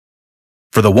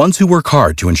For the ones who work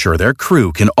hard to ensure their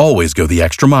crew can always go the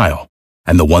extra mile,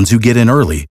 and the ones who get in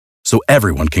early so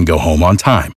everyone can go home on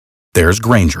time, there's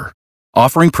Grainger,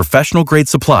 offering professional-grade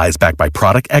supplies backed by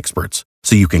product experts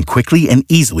so you can quickly and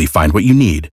easily find what you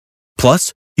need.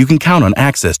 Plus, you can count on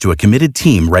access to a committed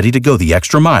team ready to go the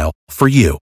extra mile for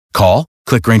you. Call,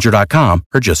 click Grainger.com,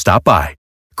 or just stop by.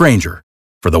 Grainger,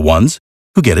 for the ones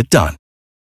who get it done.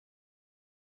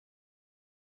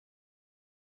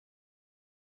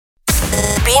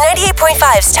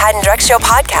 B98.5's Tad and Drex Show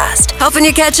podcast, helping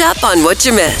you catch up on what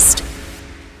you missed.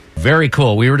 Very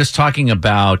cool. We were just talking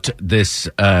about this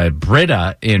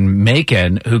Britta in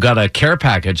Macon who got a care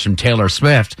package from Taylor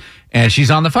Swift, and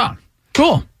she's on the phone.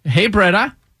 Cool. Hey,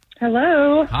 Britta.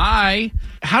 Hello. Hi.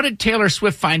 How did Taylor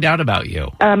Swift find out about you?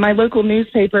 My local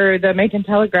newspaper, the Macon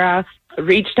Telegraph,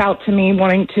 reached out to me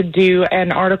wanting to do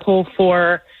an article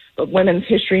for Women's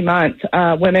History Month,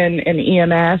 Women in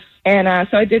EMS. And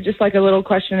so I did just like a little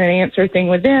question and answer thing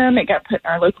with them. It got put in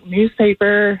our local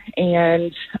newspaper.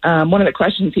 And one of the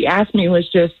questions he asked me was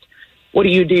just, what do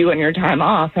you do in your time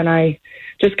off? And I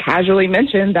just casually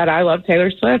mentioned that I love Taylor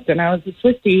Swift and I was a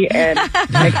Swiftie. And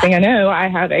next thing I know, I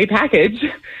have a package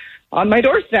on my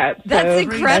doorstep. That's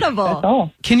incredible. That's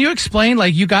all. Can you explain,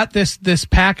 like, you got this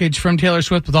package from Taylor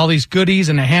Swift with all these goodies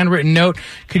and a handwritten note.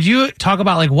 Could you talk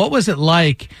about, like, what was it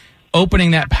like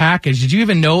opening that package? Did you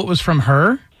even know it was from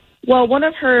her? Well, one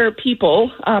of her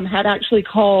people had actually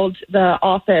called the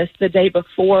office the day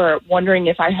before wondering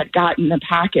if I had gotten the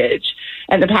package.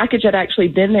 And the package had actually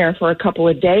been there for a couple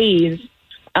of days,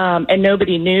 and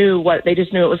nobody knew what. They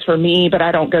just knew it was for me, but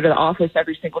I don't go to the office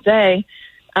every single day.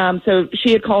 So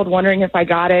she had called wondering if I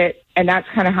got it, and that's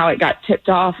kind of how it got tipped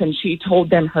off, and she told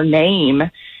them her name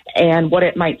and what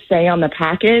it might say on the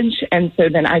package. And so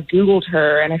then I Googled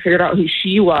her, and I figured out who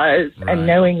she was. Right. And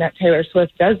knowing that Taylor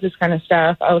Swift does this kind of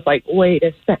stuff, I was like, wait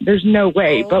a second, there's no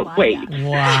way, but wait. God.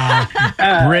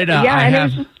 Wow. Britta, yeah, and it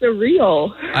was just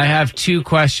surreal. I have two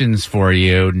questions for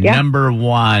you. Yeah. Number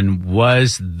one,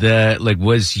 was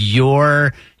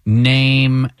your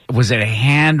name, was it a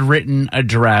handwritten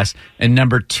address? And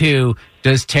number two,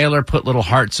 does Taylor put little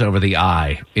hearts over the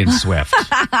I in Swift?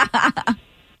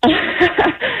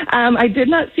 I did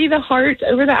not see the heart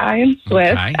over the I in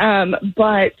Swift, okay.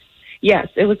 But yes,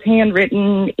 it was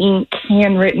handwritten ink,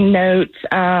 handwritten notes.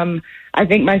 I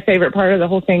think my favorite part of the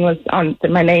whole thing was on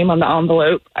my name on the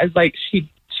envelope. I was like, she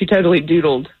totally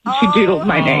doodled. She doodled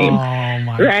my name. Oh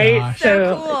my right? gosh.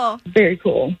 So cool. Very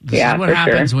cool. This is what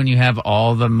happens when you have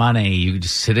all the money. You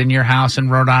just sit in your house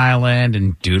in Rhode Island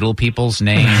and doodle people's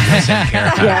names.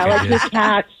 Yeah, like the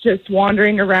cats just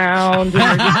wandering around and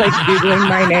they're just like doodling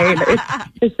my name.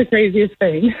 It's the craziest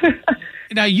thing.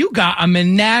 Now, you got a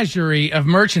menagerie of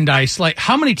merchandise. Like,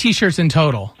 how many T-shirts in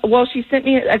total? Well, she sent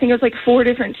me, I think it was like 4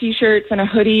 different T-shirts and a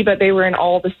hoodie, but they were in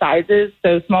all the sizes,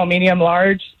 so small, medium,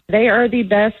 large. They are the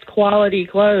best quality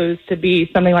clothes to be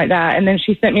something like that. And then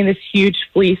she sent me this huge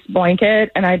fleece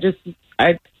blanket, and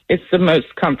it's the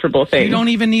most comfortable thing. You don't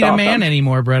even need a man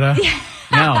anymore, Britta.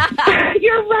 No.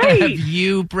 You're right. Have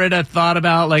you, Britta, thought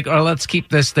about, like, oh, let's keep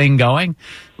this thing going?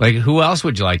 Like, who else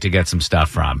would you like to get some stuff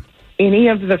from? Any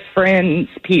of the Friends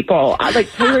people. Like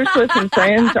Taylor Swift and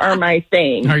Friends are my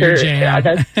thing. Are your jam.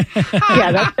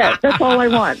 That's all I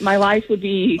want. My life would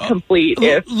be complete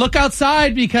if... Look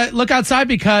outside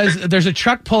because there's a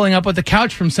truck pulling up with the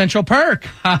couch from Central Perk.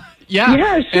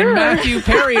 Yeah, sure. And Matthew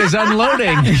Perry is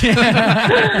unloading.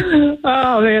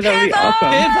 Oh, man, that would be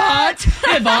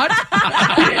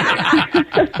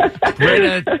awesome.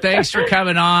 Britta, thanks for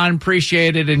coming on.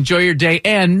 Appreciate it. Enjoy your day.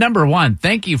 And number one,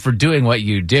 thank you for doing what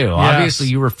you do. Yes. Obviously,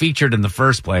 you were featured in the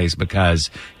first place because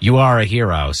you are a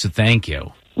hero. So thank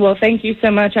you. Well, thank you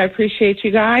so much. I appreciate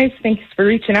you guys. Thanks for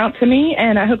reaching out to me,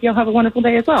 and I hope you'll have a wonderful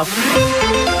day as well.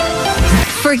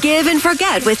 Forgive and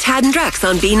forget with Tad and Drex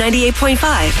on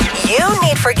B98.5. You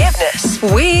need forgiveness.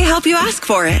 We help you ask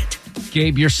for it.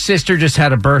 Gabe, your sister just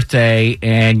had a birthday,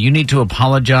 and you need to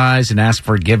apologize and ask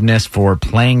forgiveness for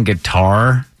playing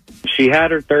guitar. She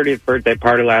had her 30th birthday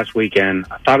party last weekend.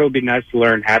 I thought it would be nice to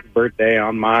learn happy birthday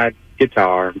on my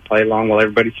guitar and play along while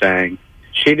everybody sang.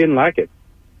 She didn't like it.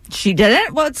 She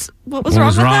didn't? What was wrong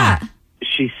with that?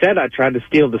 She said I tried to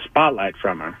steal the spotlight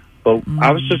from her. But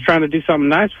I was just trying to do something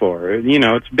nice for her. You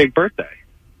know, it's a big birthday.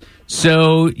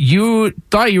 So you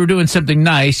thought you were doing something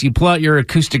nice. You pull out your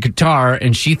acoustic guitar,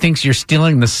 and she thinks you're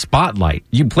stealing the spotlight.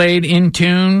 You played in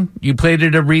tune? You played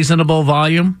at a reasonable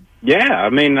volume? Yeah, I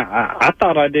mean, I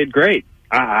thought I did great.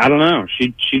 I don't know.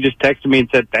 She just texted me and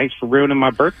said, thanks for ruining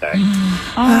my birthday.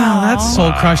 Oh, that's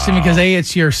soul crushing because A,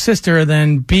 it's your sister,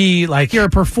 then B, like, you're a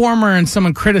performer and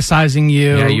someone criticizing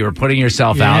you. Yeah, you were putting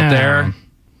yourself out there.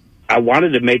 I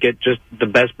wanted to make it just the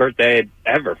best birthday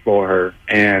ever for her,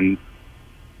 and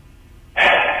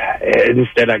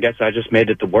instead, I guess I just made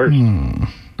it the worst.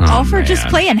 All for just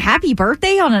playing Happy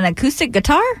Birthday on an acoustic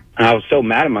guitar? And I was so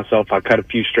mad at myself, I cut a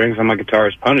few strings on my guitar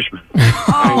as punishment.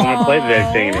 I didn't want to play the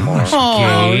damn thing anymore.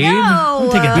 Gabe, no.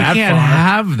 Don't take it we that can't far.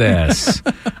 have this.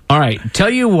 All right, tell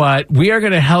you what, we are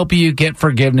going to help you get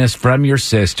forgiveness from your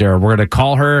sister. We're going to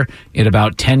call her in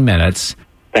about 10 minutes.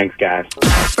 Thanks, guys.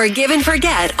 Forgive and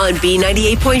Forget on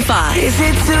B98.5. Is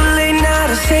it too late now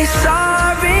to say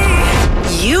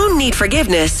sorry? You need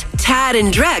forgiveness. Tad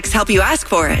and Drex help you ask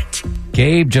for it.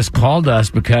 Gabe just called us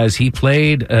because he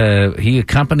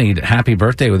accompanied Happy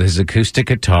Birthday with his acoustic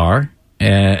guitar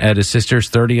at his sister's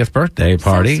 30th birthday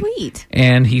party. So sweet.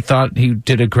 And he thought he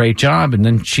did a great job. And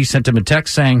then she sent him a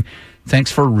text saying,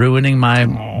 thanks for ruining my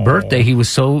birthday. He was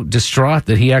so distraught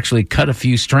that he actually cut a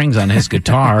few strings on his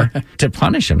guitar to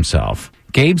punish himself.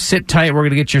 Gabe, sit tight. We're going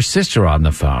to get your sister on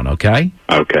the phone, okay?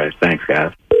 Okay, thanks,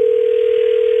 guys.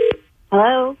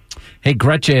 Hello. Hey,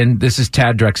 Gretchen, this is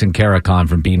Tad, Drex, and Kara calling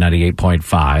from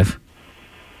B98.5.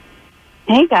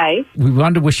 Hey, guys. We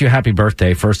wanted to wish you a happy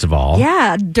birthday, first of all.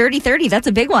 Yeah, Dirty 30. That's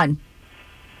a big one.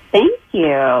 Thank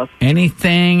you.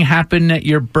 Anything happened at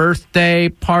your birthday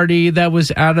party that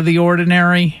was out of the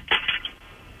ordinary?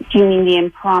 Do you mean the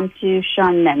impromptu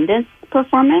Shawn Mendes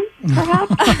performance,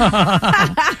 perhaps?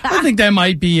 I think that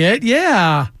might be it.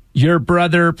 Yeah. Your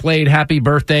brother played Happy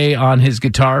Birthday on his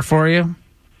guitar for you?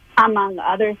 Among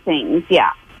other things,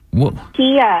 yeah. Whoa.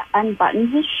 He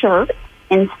unbuttoned his shirt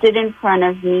and stood in front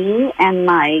of me and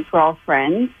my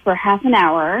girlfriend for half an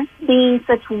hour, singing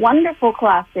such wonderful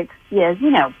classics as,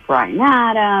 Bryan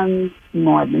Adams,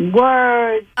 More Than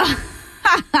Words.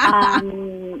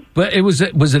 But was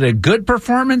it a good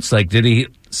performance? Like, did he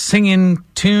sing in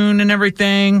tune and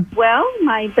everything? Well,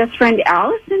 my best friend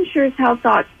Allison sure as hell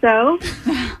thought so.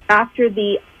 After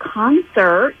the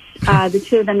concert, the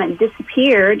two of them had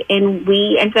disappeared, and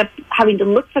we ended up having to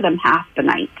look for them half the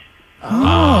night.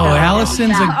 Oh,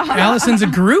 Allison's a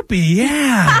groupie.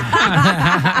 Yeah.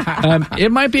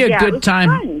 It might be a Yeah, it good was time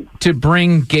fun. to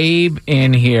bring Gabe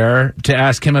in here to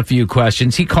ask him a few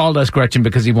questions. He called us, Gretchen,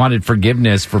 because he wanted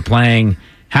forgiveness for playing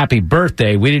Happy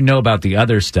Birthday. We didn't know about the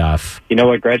other stuff. You know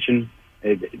what, Gretchen?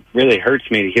 It really hurts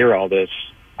me to hear all this.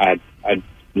 I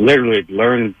literally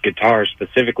learned guitar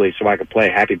specifically so I could play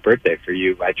Happy Birthday for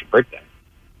you at your birthday.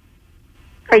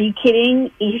 Are you kidding?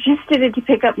 You just did it to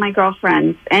pick up my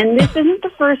girlfriends, and this isn't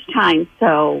the first time,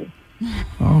 so...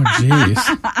 Oh,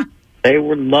 jeez. They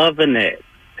were loving it.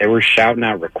 They were shouting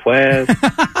out requests.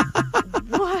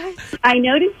 What? I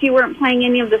noticed you weren't playing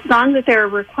any of the songs that they were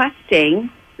requesting,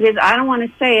 because I don't want to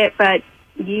say it, but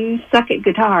you suck at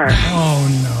guitar. Oh,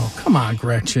 no. Come on,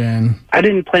 Gretchen. I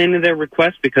didn't play any of their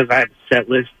requests because I had a set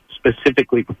list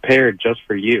specifically prepared just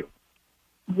for you.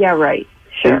 Yeah, right.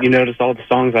 Sure. Didn't you notice all the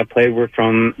songs I played were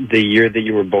from the year that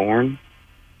you were born?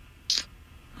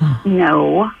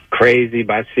 No. Crazy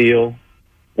by Seal.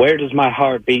 Where Does My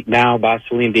Heart Beat Now by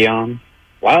Celine Dion.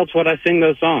 Why else would I sing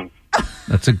those songs?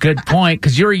 That's a good point,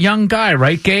 because you're a young guy,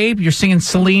 right, Gabe? You're singing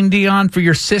Celine Dion for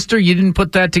your sister. You didn't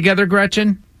put that together,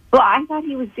 Gretchen? Well, I thought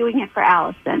he was doing it for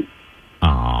Allison.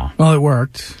 Oh, Well, it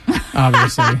worked,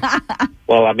 obviously.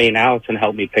 Well, I mean, Allison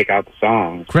helped me pick out the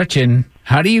songs. Gretchen,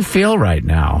 how do you feel right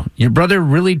now? Your brother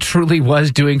really, truly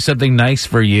was doing something nice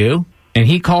for you, and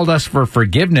he called us for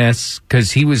forgiveness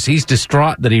because he's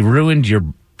distraught that he ruined your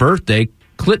birthday,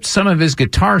 clipped some of his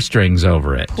guitar strings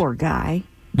over it. Poor guy.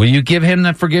 Will you give him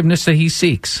the forgiveness that he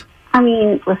seeks? I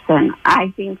mean, listen,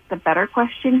 I think the better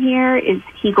question here is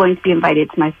he going to be invited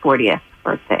to my 40th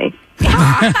birthday?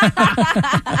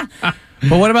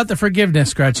 But what about the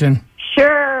forgiveness, Gretchen?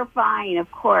 Sure, fine,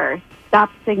 of course. Stop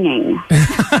singing.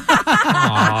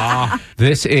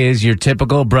 This is your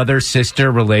typical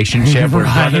brother-sister relationship where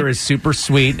Right. brother is super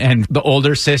sweet and the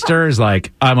older sister is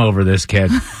like, I'm over this kid.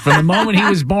 From the moment he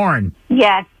was born.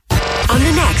 Yes. On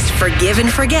the next Forgive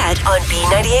and Forget on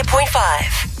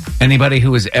B98.5. Anybody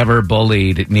who was ever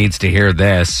bullied needs to hear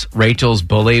this. Rachel's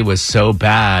bully was so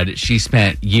bad, she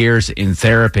spent years in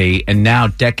therapy and now,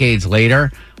 decades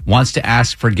later, wants to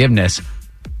ask forgiveness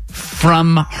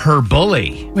from her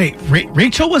bully. Wait,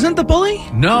 Rachel wasn't the bully?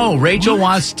 No, Rachel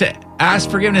wants to ask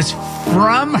forgiveness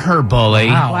from her bully.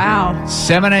 Wow.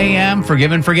 7 a.m.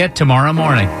 Forgive and Forget tomorrow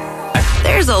morning.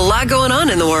 There's a lot going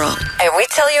on in the world, and we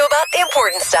tell you about the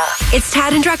important stuff. It's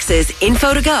Tad and Drex's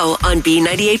Info to Go on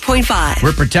B98.5.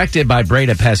 We're protected by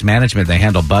Breda Pest Management. They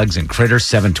handle bugs and critters.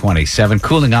 727.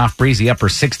 Cooling off, breezy upper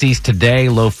 60s today,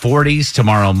 low 40s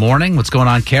tomorrow morning. What's going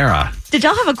on, Kara? Did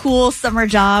y'all have a cool summer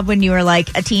job when you were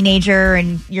like a teenager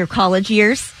in your college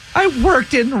years? I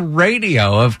worked in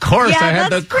radio. Of course, Yeah, I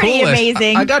had that's the pretty coolest.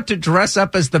 amazing. I got to dress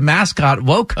up as the mascot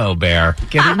Woco Bear.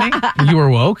 Kidding me? You were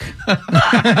woke?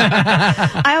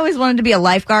 I always wanted to be a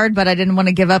lifeguard, but I didn't want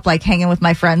to give up like hanging with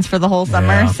my friends for the whole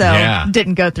summer, so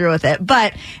didn't go through with it.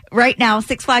 But right now,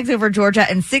 Six Flags Over Georgia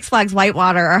and Six Flags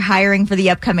Whitewater are hiring for the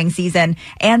upcoming season,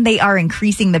 and they are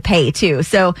increasing the pay too.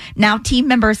 So now team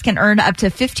members can earn up to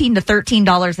 $15 to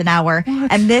 $13 an hour,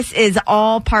 and this is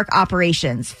all park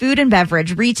operations, food and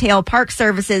beverage, retail, park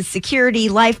services, security,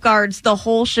 lifeguards, the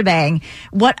whole shebang.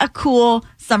 What a cool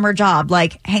summer job,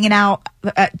 like hanging out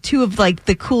at two of like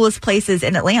the coolest places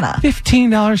in Atlanta.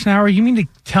 $15 an hour? You mean to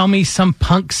tell me some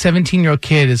punk 17-year-old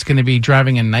kid is going to be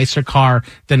driving a nicer car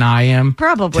than I am?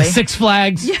 Probably. To Six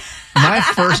Flags? Yeah. My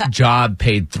first job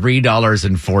paid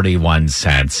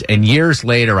 $3.41. And years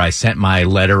later, I sent my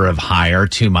letter of hire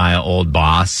to my old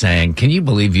boss saying, can you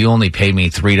believe you only paid me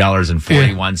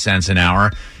 $3.41 an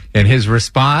hour? And his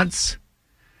response,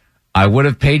 I would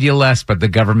have paid you less, but the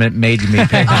government made me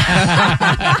pay.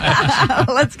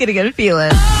 Let's get a good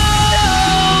feeling.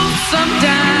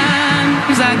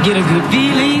 Sometimes I get a good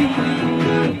feeling.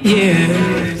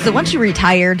 Yeah. So once you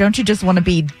retire, don't you just want to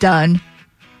be done?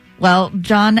 Well,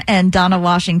 John and Donna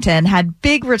Washington had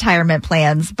big retirement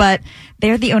plans, but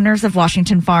they're the owners of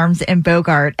Washington Farms in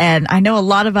Bogart. And I know a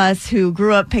lot of us who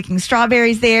grew up picking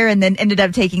strawberries there and then ended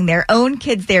up taking their own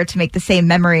kids there to make the same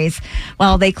memories.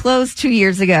 Well, they closed 2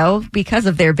 years ago because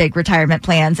of their big retirement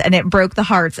plans, and it broke the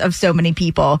hearts of so many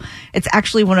people. It's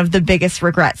actually one of the biggest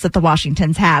regrets that the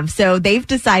Washingtons have. So they've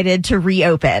decided to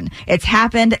reopen. It's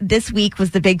happened. This week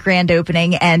was the big grand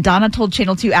opening, and Donna told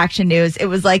Channel 2 Action News it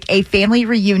was like a family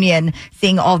reunion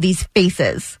seeing all these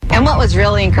faces. And what was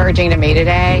really encouraging to me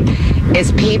today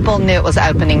is people knew it was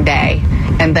opening day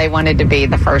and they wanted to be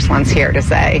the first ones here to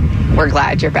say, we're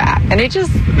glad you're back. And it just,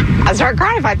 I start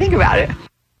crying if I think about it.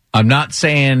 I'm not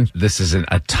saying this isn't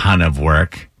a ton of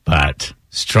work, but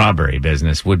strawberry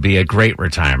business would be a great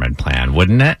retirement plan,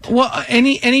 wouldn't it? Well,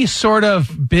 any sort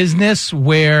of business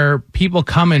where people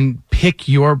come and pick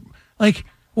your, like,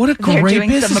 what a They're great doing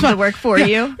business. some of the work for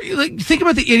you. Like, think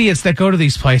about the idiots that go to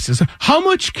these places. How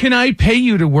much can I pay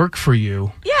you to work for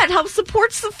you? Yeah, it helps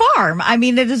supports the farm. I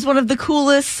mean, it is one of the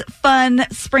coolest, fun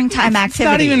springtime activities. It's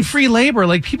not even free labor.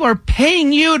 Like, people are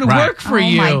paying you to work for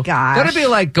you. Oh, my gosh. That'd be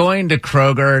like going to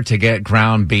Kroger to get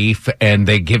ground beef and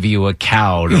they give you a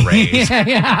cow to raise.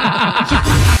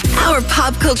 Our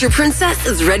pop culture princess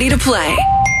is ready to play.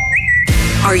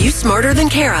 Are You Smarter Than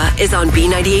Kara is on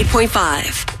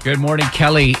B98.5. Good morning,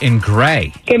 Kelly in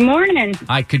Gray. Good morning.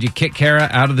 Hi, could you kick Kara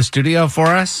out of the studio for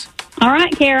us? All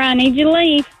right, Kara, I need you to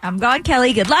leave. I'm gone,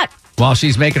 Kelly. Good luck. While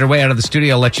she's making her way out of the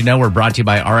studio, I'll let you know we're brought to you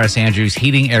by R.S. Andrews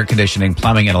Heating, Air Conditioning,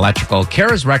 Plumbing, and Electrical.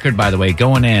 Kara's record, by the way,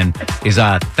 going in is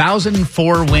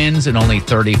 1,004 wins and only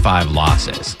 35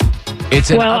 losses. It's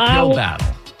an uphill battle.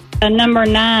 Number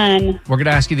 9. We're going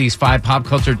to ask you these 5 pop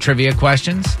culture trivia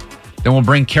questions. Then we'll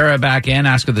bring Kara back in,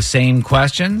 ask her the same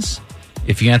questions.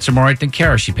 If you answer more right than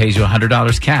Kara, she pays you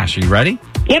 $100 cash. Are you ready?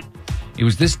 Yep. It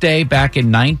was this day back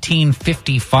in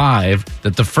 1955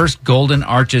 that the first Golden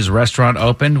Arches restaurant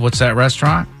opened. What's that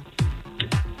restaurant?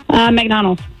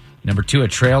 McDonald's. Number 2, a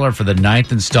trailer for the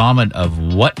 9th installment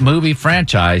of what movie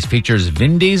franchise features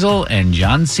Vin Diesel and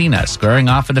John Cena squaring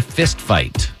off in a fist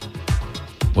fight?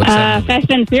 What's that movie? Fast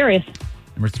and Furious.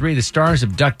 Number 3, the stars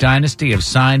of Duck Dynasty have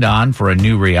signed on for a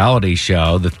new reality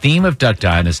show. The theme of Duck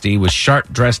Dynasty was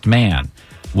Sharp Dressed Man.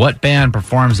 What band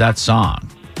performs that song?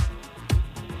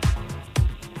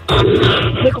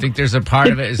 I think there's a part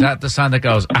of it. Is that the song that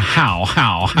goes, how?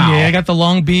 Yeah, I got the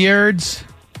long beards.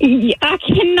 Yeah, I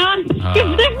cannot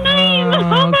give their name.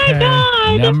 Oh, my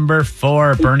God. Number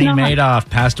 4, Bernie Madoff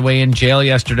passed away in jail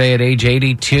yesterday at age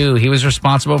 82. He was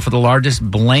responsible for the largest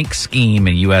blank scheme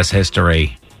in U.S.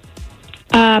 history.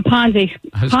 Ponzi.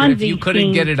 If you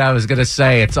couldn't get it, I was going to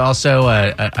say it's also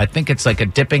I think it's like a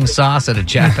dipping sauce at a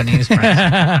Japanese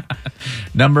restaurant.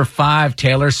 Number 5,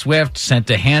 Taylor Swift sent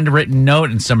a handwritten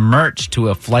note and some merch to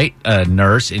a flight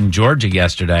nurse in Georgia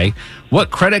yesterday.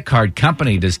 What credit card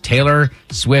company does Taylor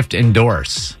Swift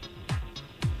endorse?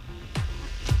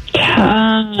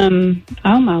 Oh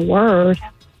my word.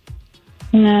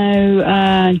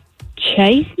 No,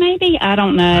 Chase, maybe? I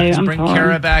don't know. Let's I'm bring sorry.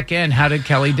 Kara back in. How did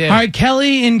Kelly do? All right,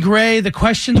 Kelly in Gray, the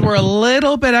questions were a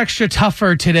little bit extra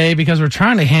tougher today because we're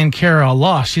trying to hand Kara a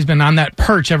loss. She's been on that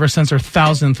perch ever since her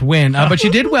 1,000th win. But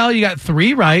you did well. You got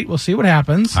 3 right. We'll see what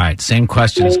happens. All right, same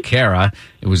question as Kara.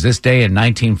 It was this day in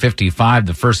 1955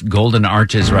 the first Golden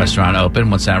Arches restaurant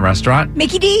opened. What's that restaurant?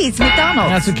 Mickey D's,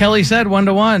 McDonald's. That's what Kelly said,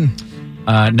 1-1.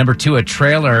 Number 2, a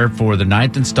trailer for the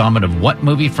 9th installment of what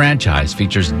movie franchise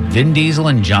features Vin Diesel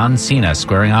and John Cena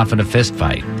squaring off in a fist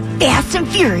fight? Fast and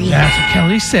Furious. That's what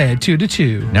Kelly said,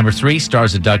 2-2. Number 3,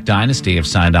 stars of Duck Dynasty have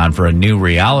signed on for a new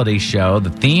reality show. The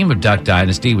theme of Duck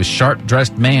Dynasty was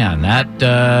Sharp-Dressed Man.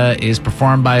 That is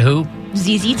performed by who?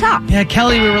 ZZ Top. Yeah,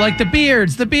 Kelly, we were like the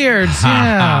beards.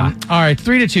 Yeah. All right,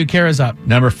 3-2. Kara's up.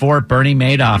 Number 4, Bernie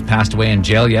Madoff passed away in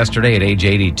jail yesterday at age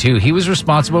 82. He was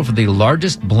responsible for the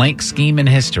largest blank scheme in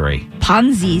history.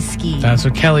 Ponzi scheme. That's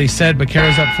what Kelly said, but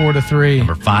Kara's up 4-3.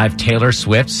 Number 5, Taylor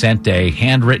Swift sent a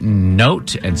handwritten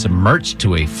note and some merch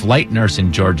to a flight nurse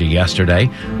in Georgia yesterday.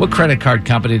 What credit card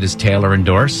company does Taylor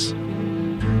endorse?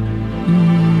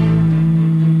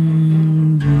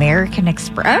 American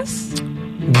Express?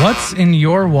 What's in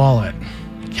your wallet?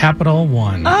 Capital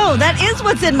One. Oh, that is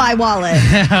what's in my wallet.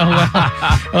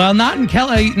 well, not in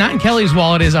Kelly's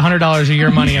wallet is $100 a year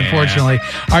money, unfortunately.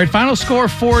 All right, final score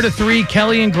 4-3.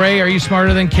 Kelly and Gray, are you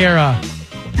smarter than Kara?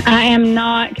 I am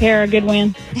not. Kara, good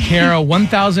win. Kara,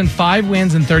 1,005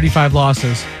 wins and 35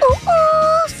 losses.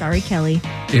 Sorry, Kelly.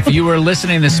 If you were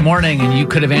listening this morning and you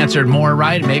could have answered more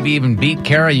right, maybe even beat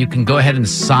Kara, you can go ahead and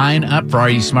sign up for Are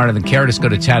You Smarter Than Kara? Just go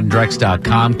to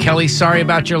tadandrex.com. Kelly, sorry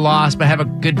about your loss, but have a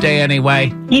good day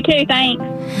anyway. You too,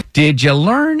 thanks. Did you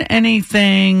learn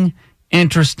anything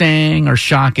interesting or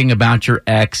shocking about your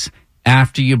ex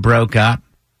after you broke up?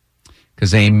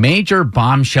 Because a major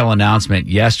bombshell announcement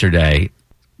yesterday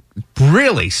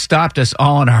really stopped us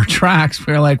all in our tracks.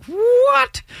 We were like,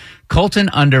 what? Colton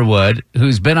Underwood,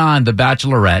 who's been on The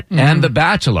Bachelorette and The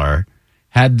Bachelor,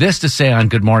 had this to say on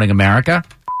Good Morning America.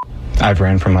 I've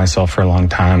ran from myself for a long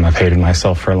time. I've hated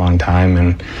myself for a long time,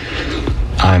 and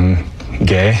I'm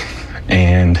gay,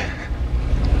 and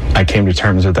I came to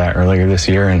terms with that earlier this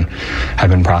year and have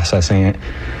been processing it.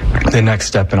 The next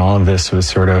step in all of this was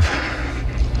sort of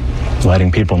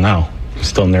letting people know. I'm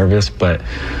still nervous, but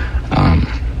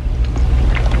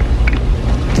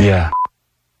yeah.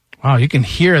 Wow, you can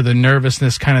hear the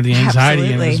nervousness, kind of the anxiety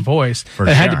Absolutely. in his voice. For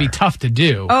It had sure. to be tough to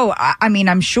do. Oh, I mean,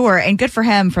 I'm sure. And good for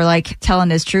him for like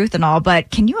telling his truth and all. But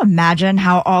can you imagine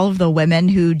how all of the women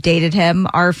who dated him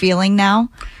are feeling now?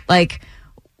 Like,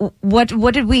 what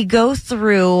did we go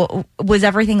through? Was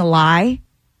everything a lie?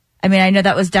 I mean, I know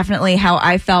that was definitely how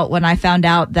I felt when I found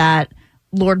out that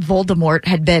Lord Voldemort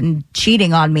had been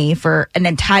cheating on me for an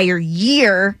entire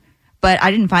year. But I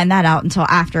didn't find that out until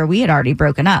after we had already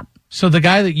broken up. So the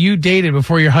guy that you dated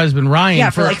before your husband, Ryan, Yeah,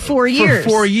 for like 4 years. For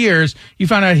 4 years, you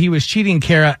found out he was cheating,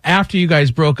 Kara, after you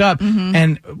guys broke up.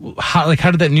 And how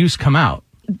did that news come out?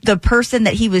 The person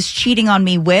that he was cheating on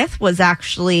me with was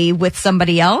actually with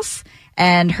somebody else.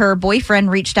 And her boyfriend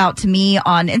reached out to me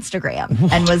on Instagram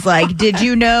and was like, did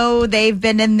you know they've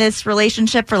been in this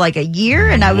relationship for like a year?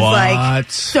 And I was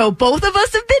like, so both of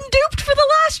us have been duped for the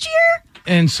last year?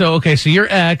 And so, okay, so your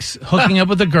ex hooking up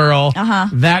with a girl,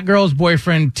 that girl's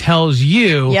boyfriend tells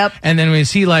you, and then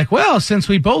is he like, well, since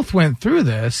we both went through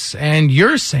this and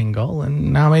you're single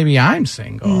and now maybe I'm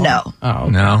single. No. Oh,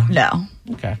 okay. No.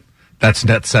 Okay. That's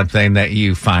not something that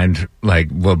you find like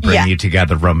will bring you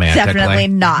together romantically. Definitely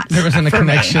not. There wasn't a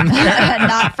connection.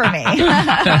 Not for me.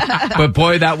 But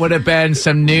boy, that would have been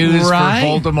some news Right?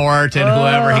 for Voldemort and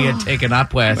whoever he had taken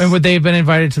up with. And would they have been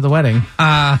invited to the wedding? Of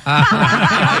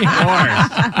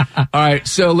course. All right,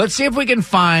 so let's see if we can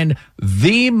find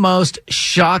the most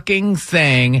shocking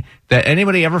thing that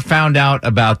anybody ever found out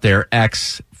about their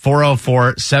ex.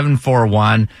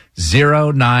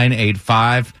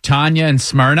 404-741-0985. Tanya and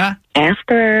Smyrna.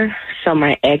 After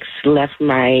my ex left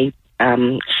my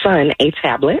son a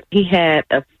tablet, he had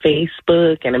a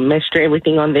Facebook and a Messenger,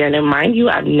 everything on there. And mind you,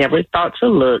 I've never thought to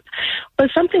look, but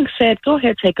something said, go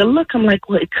ahead, take a look. I'm like,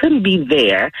 well, it couldn't be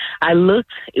there. I looked,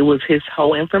 it was his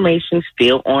whole information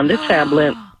still on the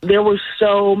tablet. There were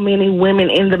so many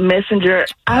women in the Messenger.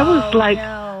 I was like,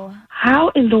 how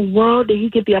in the world did he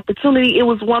get the opportunity? It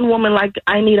was one woman like,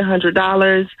 I need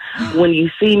 $100 when you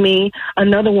see me.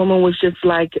 Another woman was just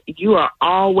like, you are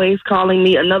always calling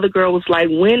me. Another girl was like,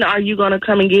 when are you going to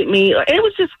come and get me? It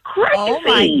was just crazy. Oh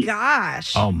my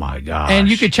gosh. Oh my gosh. And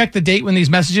you could check the date when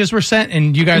these messages were sent,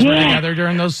 and you guys were together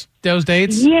during those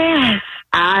dates? Yes.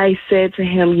 I said to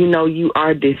him, you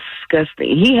are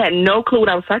disgusting. He had no clue what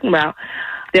I was talking about.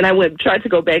 Then I tried to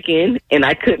go back in, and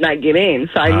I could not get in.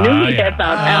 So I knew he had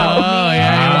found out.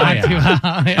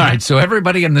 All right, so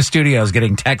everybody in the studio is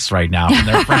getting texts right now from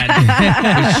their friends.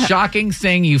 The shocking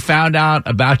thing you found out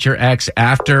about your ex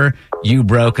after you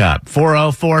broke up.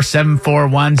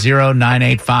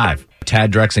 404-741-0985.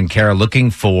 Tad, Drex, and Kara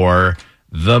looking for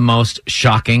the most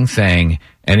shocking thing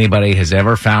anybody has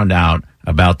ever found out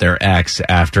about their ex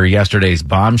after yesterday's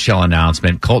bombshell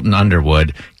announcement. Colton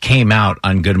Underwood came out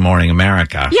on Good Morning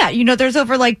America. Yeah, there's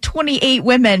over like 28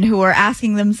 women who are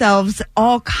asking themselves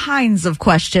all kinds of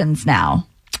questions now.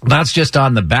 That's just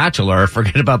on The Bachelor.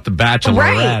 Forget about The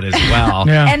Bachelorette as well.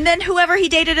 Yeah. And then whoever he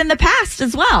dated in the past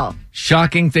as well.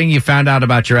 Shocking thing you found out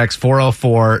about your ex,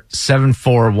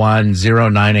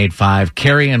 404-741-0985.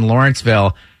 Carrie in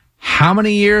Lawrenceville. How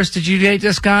many years did you date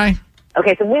this guy?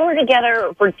 Okay, so we were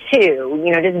together for 2,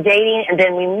 just dating, and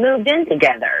then we moved in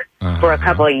together for a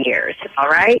couple of years, all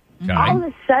right? Okay. All of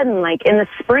a sudden, like, in the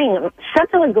spring,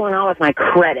 something was going on with my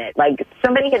credit. Like,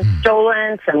 somebody had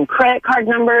stolen some credit card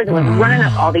numbers and was running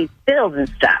up all these bills and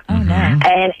stuff. Oh, no.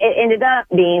 And it ended up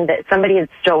being that somebody had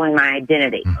stolen my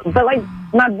identity. But, like,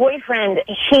 my boyfriend,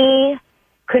 he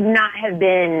could not have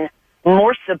been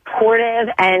more supportive,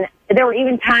 and there were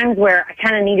even times where I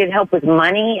kind of needed help with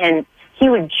money, and he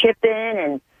would chip in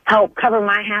and help cover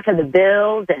my half of the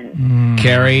bills. And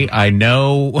Carrie, I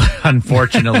know,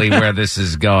 unfortunately, where this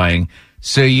is going.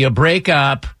 So you break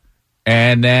up,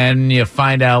 and then you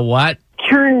find out what?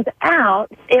 Turns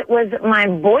out it was my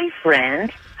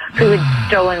boyfriend who had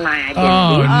stolen my identity.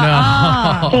 Oh,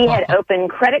 no. He had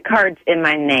opened credit cards in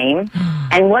my name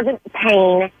and wasn't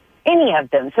paying any of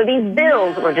them. So these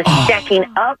bills were just stacking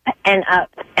up and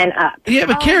up and up. Yeah,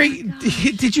 but Carrie,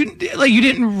 did you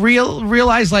didn't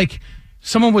realize like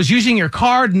someone was using your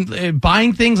card and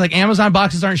buying things like Amazon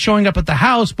boxes aren't showing up at the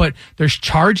house, but there's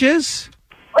charges?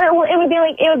 Well, it would be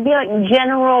like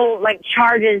general like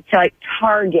charges to like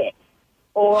Target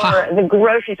or the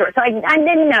grocery store. So I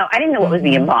didn't know what was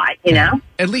being bought,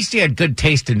 At least he had good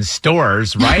taste in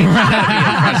stores, right? You gotta be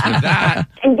impressed with that.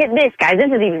 And get this, guys, this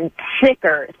is even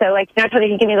sicker. So, like, I told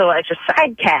you he'd give me a little extra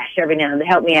side cash every now and then to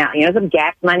help me out, some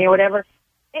gas money or whatever.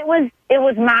 It was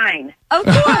mine. Of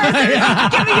course,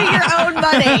 giving you your own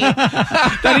money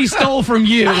that he stole from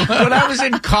you. When I was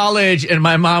in college and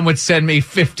my mom would send me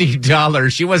 $50,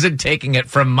 she wasn't taking it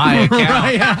from my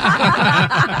account.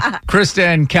 Krista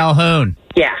and Calhoun.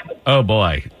 Yeah. Oh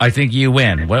boy, I think you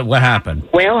win. What happened?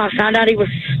 Well, I found out he was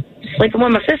sleeping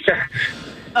with my sister.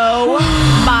 Oh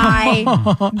my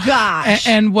gosh!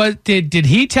 And what did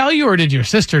he tell you, or did your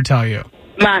sister tell you?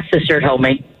 My sister told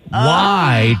me.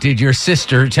 Why did your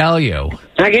sister tell you?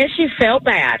 I guess she felt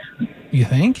bad. You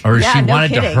think? Or she no wanted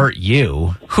kidding. to hurt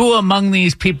you? Who among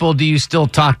these people do you still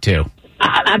talk to?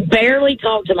 I barely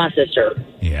talk to my sister.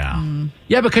 Yeah.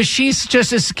 Yeah, because she's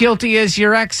just as guilty as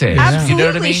your ex is. Absolutely, you know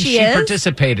what I mean? she is.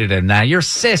 Participated in that. Your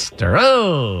sister.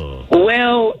 Oh.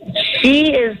 Well,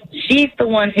 she's the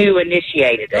one who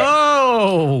initiated it.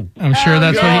 Oh. I'm sure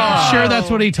that's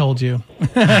what he told you.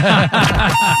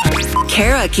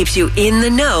 Kara keeps you in the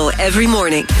know every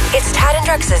morning. It's Tad and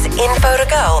Drex's Info to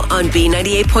Go on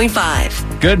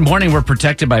B98.5. Good morning. We're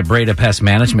protected by Breda Pest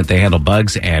Management. They handle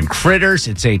bugs and critters.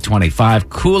 It's 8:25.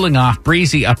 Cooling off,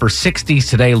 breezy upper 60s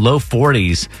today, low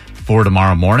 40s for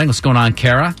tomorrow morning. What's going on,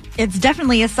 Kara? It's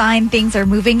definitely a sign things are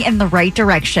moving in the right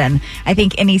direction. I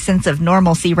think any sense of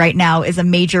normalcy right now is a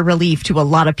major relief to a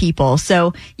lot of people.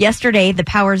 So yesterday, the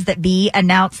powers that be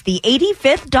announced the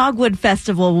 85th Dogwood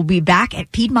Festival will be back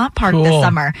at Piedmont Park this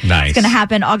summer. Nice. It's going to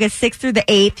happen August 6th through the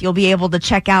 8th. You'll be able to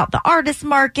check out the artist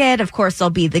market. Of course, there'll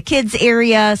be the kids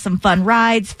area, some fun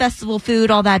rides, festival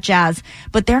food, all that jazz.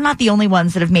 But they're not the only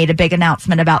ones that have made a big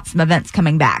announcement about some events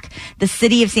coming back. The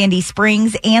city of Sandy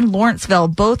Springs and Lawrenceville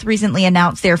both recently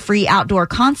announced their free outdoor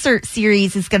concert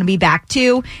series is going to be back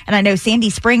too. And I know Sandy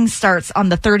Springs starts on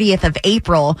the 30th of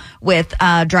April with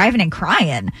Driving and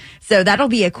Crying. So that'll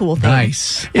be a cool thing.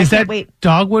 Nice. Is that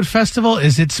Dogwood Festival?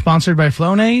 Is it sponsored by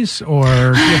Flonase, or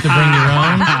do you have to bring your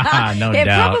own? No It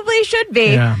doubt. probably should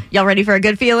be. Yeah. Y'all ready for a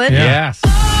good feeling? Yes.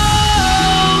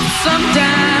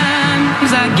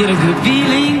 Sometimes I get a good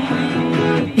feeling.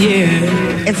 Yeah.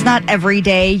 It's not every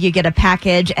day you get a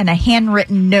package and a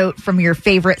handwritten note from your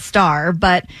favorite star,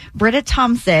 but Britta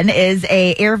Thompson is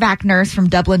a air-vac nurse from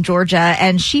Dublin, Georgia,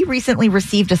 and she recently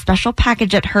received a special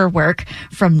package at her work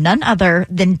from none other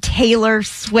than Taylor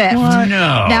Swift. What?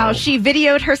 No. Now, she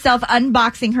videoed herself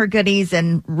unboxing her goodies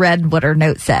and read what her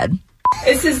note said.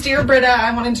 It says, Dear Britta,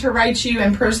 I wanted to write you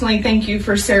and personally thank you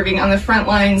for serving on the front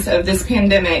lines of this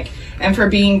pandemic and for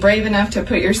being brave enough to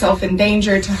put yourself in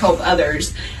danger to help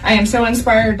others. I am so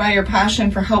inspired by your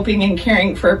passion for helping and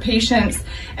caring for patients,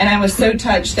 and I was so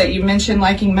touched that you mentioned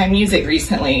liking my music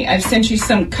recently. I've sent you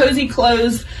some cozy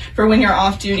clothes for when you're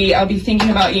off duty. I'll be thinking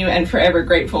about you and forever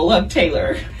grateful. Love,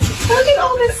 Taylor. Look at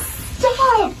all this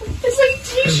stuff. It's like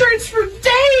t-shirts for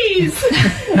days.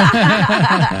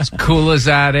 As cool as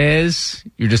that is,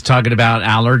 you're just talking about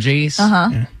allergies.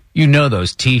 Uh-huh. You know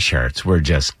those T-shirts were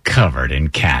just covered in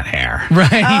cat hair.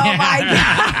 Right. Oh, my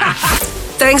God.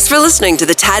 Thanks for listening to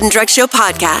the Tad and Drex Show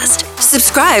podcast.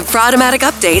 Subscribe for automatic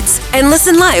updates and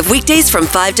listen live weekdays from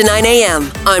 5 to 9 a.m.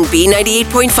 on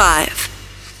B98.5.